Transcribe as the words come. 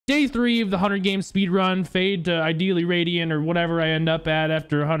Day 3 of the 100 game speed run. Fade to ideally Radiant or whatever I end up at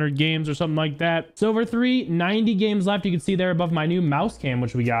after 100 games or something like that. Silver 3, 90 games left. You can see there above my new mouse cam,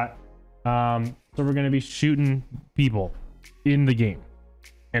 which we got. So we're going to be shooting people in the game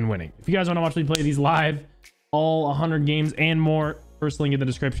and winning. If you guys want to watch me play these live, all 100 games and more, first link in the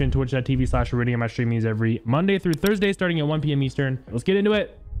description, twitch.tv/Iridium. I stream these every Monday through Thursday starting at 1 p.m. Eastern. Let's get into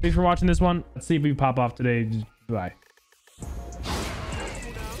it. Thanks for watching this one. Let's see if we pop off today. Bye.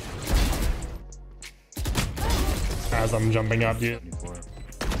 As I'm jumping up, dude.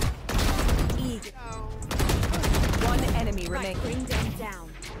 One enemy remaining. Bring them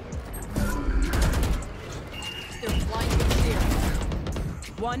down. They're flying clear.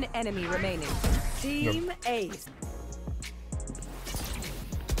 One enemy remaining. Team Ace.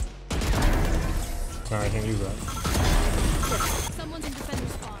 Sorry, I can't use that. Someone's in defender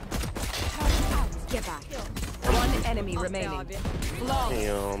spawn. Turn out. Get back. One enemy remaining.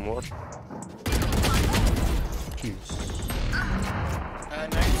 Flawless. Jeez.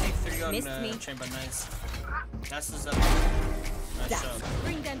 93 on Missed me. chamber, nice. That's the up. Nice shot.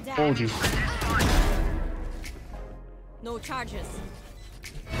 Bring them down. Oh, jeez. No charges.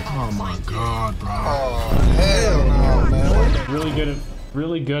 Oh my god, bro. Oh, hell no, man.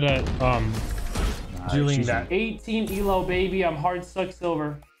 Really good at doing that. 18 elo, baby. I'm hard suck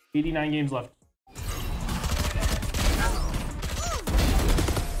silver. 89 games left.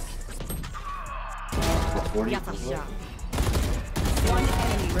 Yatasha. One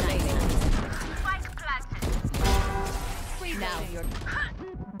enemy remaining. Now you're.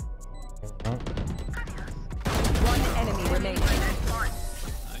 One enemy remaining.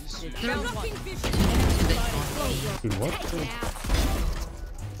 Dude, what?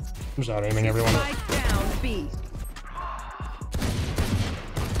 I'm just out aiming everyone. Spike down B.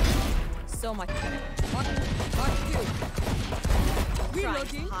 So much better.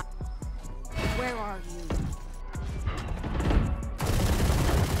 Reloading. Where are you?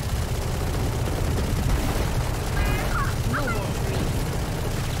 No more free.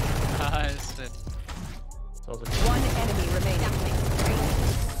 One enemy remaining.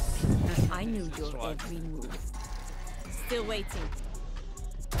 I knew your every move. Still waiting.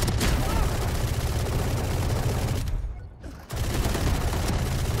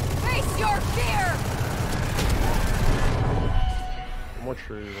 Face your fear! One more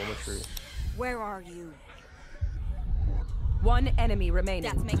tree. Where are you? One enemy remaining.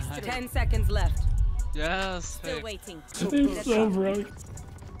 That makes 10 seconds left. Yes. Still waiting. It's so broke.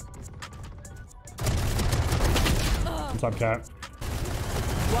 What's up, cat?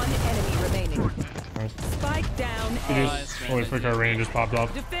 One enemy remaining. Nice. Spike down A. Holy frick, our range just popped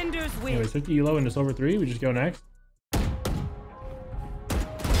off. Defenders win. Anyways, 50 elo into silver 3. We just go next.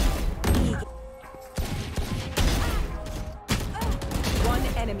 One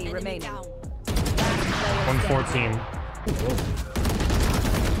enemy remaining. 114.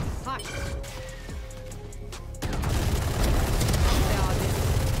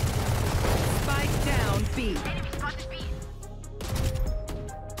 Spike down B.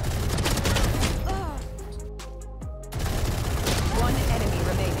 One enemy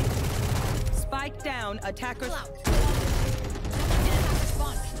remaining. Spike down, attackers.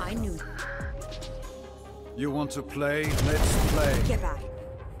 I knew. You want to play? Let's play. Get back.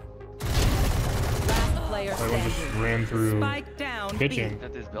 Last player Everyone just standing. ran through Spike down kitchen. B.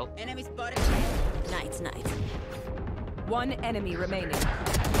 Enemy spotted. Nice. One enemy remaining.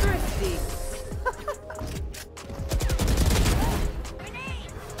 Thrifty.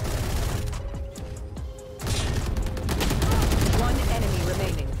 One enemy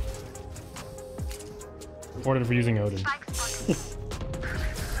remaining. Reported for using Odin.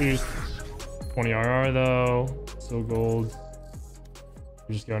 Here's 20 RR though. Still gold.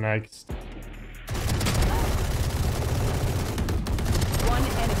 We just go next. One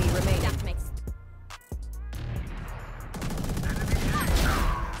enemy remaining.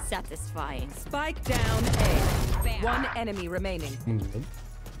 Satisfying. Spike down A. One enemy remaining. One's good.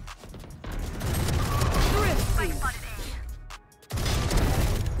 Thrifty.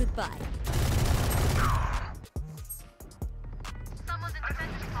 Goodbye.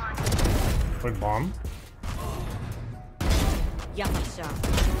 Quick bomb. Yamasha.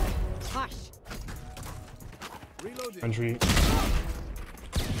 Hush. Entry.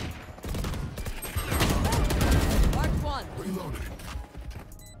 Mark one.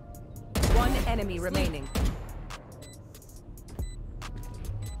 One enemy remaining.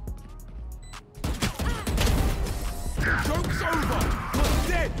 Joke's over. You're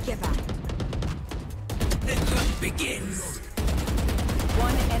dead. Get back. The hunt begins.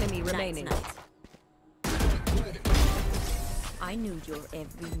 One enemy remaining. I I knew your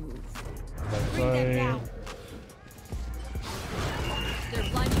every move. That's Bring them down. They're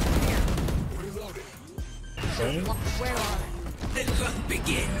blinding from here. right. Where are they? The hunt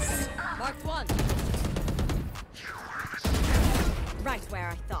begins. Mark one. Right where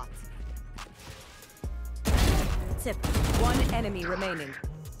I thought. Tip. One enemy remaining.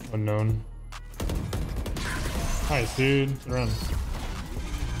 Unknown. Nice, dude. Run.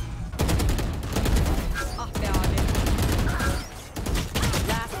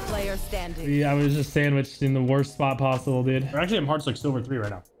 Last player standing. Yeah, I was just sandwiched in the worst spot possible, dude. Or actually, I'm hard like silver 3 right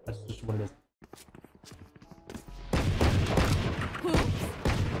now. That's just what it is.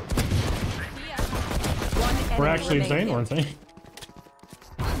 We're actually insane. We're insane.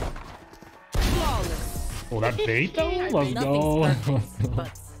 Oh, that bait though? Let's go.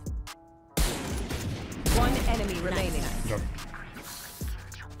 One enemy remaining. Jump.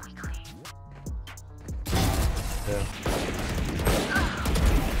 Yeah.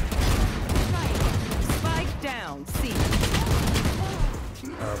 Spike down. C.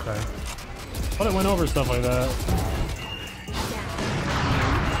 Okay. But it went over stuff like that.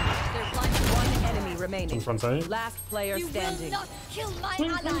 One enemy remaining. In front side. Last player standing. You will not kill my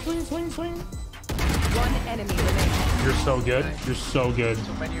Swing, ally. swing, swing, swing, swing. One enemy remaining. You're so good. You're so good.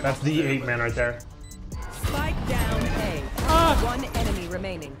 That's the 8 man right there. Spike down A. One enemy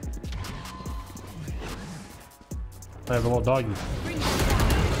remaining. I have a little doggy. Bring them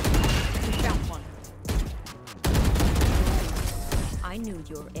down. Got one. I knew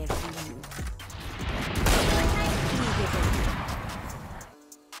your every move.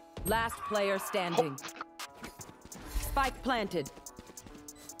 Last player standing. Spike planted.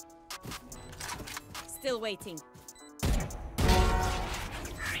 Still waiting.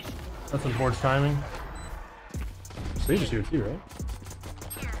 That's unfortunate timing. So you just here too, right?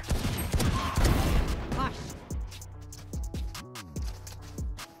 Hush.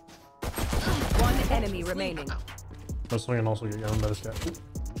 One enemy remaining. No swing and also get your own medicine.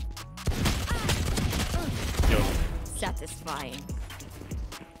 Yo. Satisfying.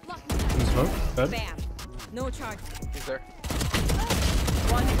 In smoke? Dead? Bam. No charge. He's there.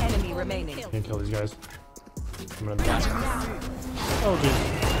 One enemy remaining. Can't kill these guys. I'm gonna die. Oh, geez.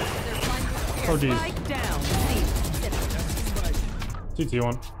 Oh, geez. Spike down. C.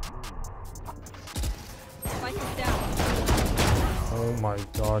 CT1. Spike is down. Oh my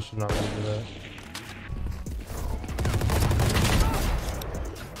gosh, I'm not gonna do that.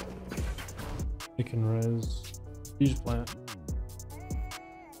 You can res. You just plant.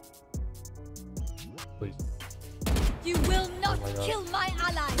 Please. You will not Oh my God. kill my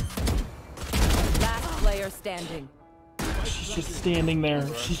ally. Last player standing. She's just standing there.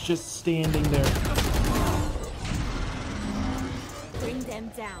 She's just standing there. Bring them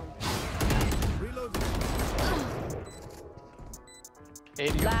down.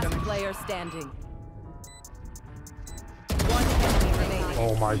 Last player standing. One enemy remaining.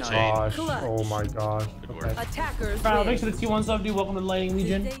 Oh my gosh. Oh my gosh. Okay. Attackers Wow, win. thanks for the T1 sub, dude. Welcome to the Lightning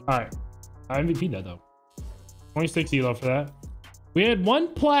Legion. Alright. I MVP that though. 26 elo for that. We had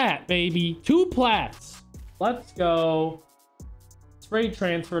 1 plat, baby. 2 plats. Let's go. Spray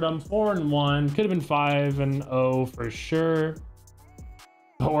transferred them 4 and 1. Could have been 5 and 0 for sure.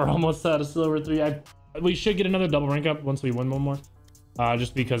 But we're almost out of silver 3. We should get another double rank up once we win one more.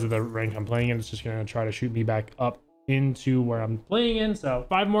 Just because of the rank I'm playing in. It's just gonna try to shoot me back up into where I'm playing in. So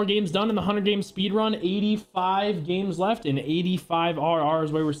 5 more games done in the 100 game speed run. 85 games left and 85 RR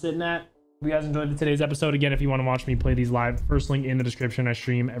is where we're sitting at. If you guys enjoyed today's episode, again, if you want to watch me play these live, first link in the description. I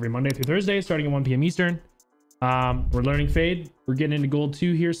stream every Monday through Thursday starting at 1 p.m. Eastern. We're learning Fade. We're getting into Gold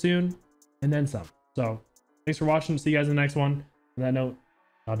 2 here soon and then some. So thanks for watching. See you guys in the next one. On that note,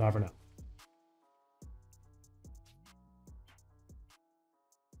 I'll die for now.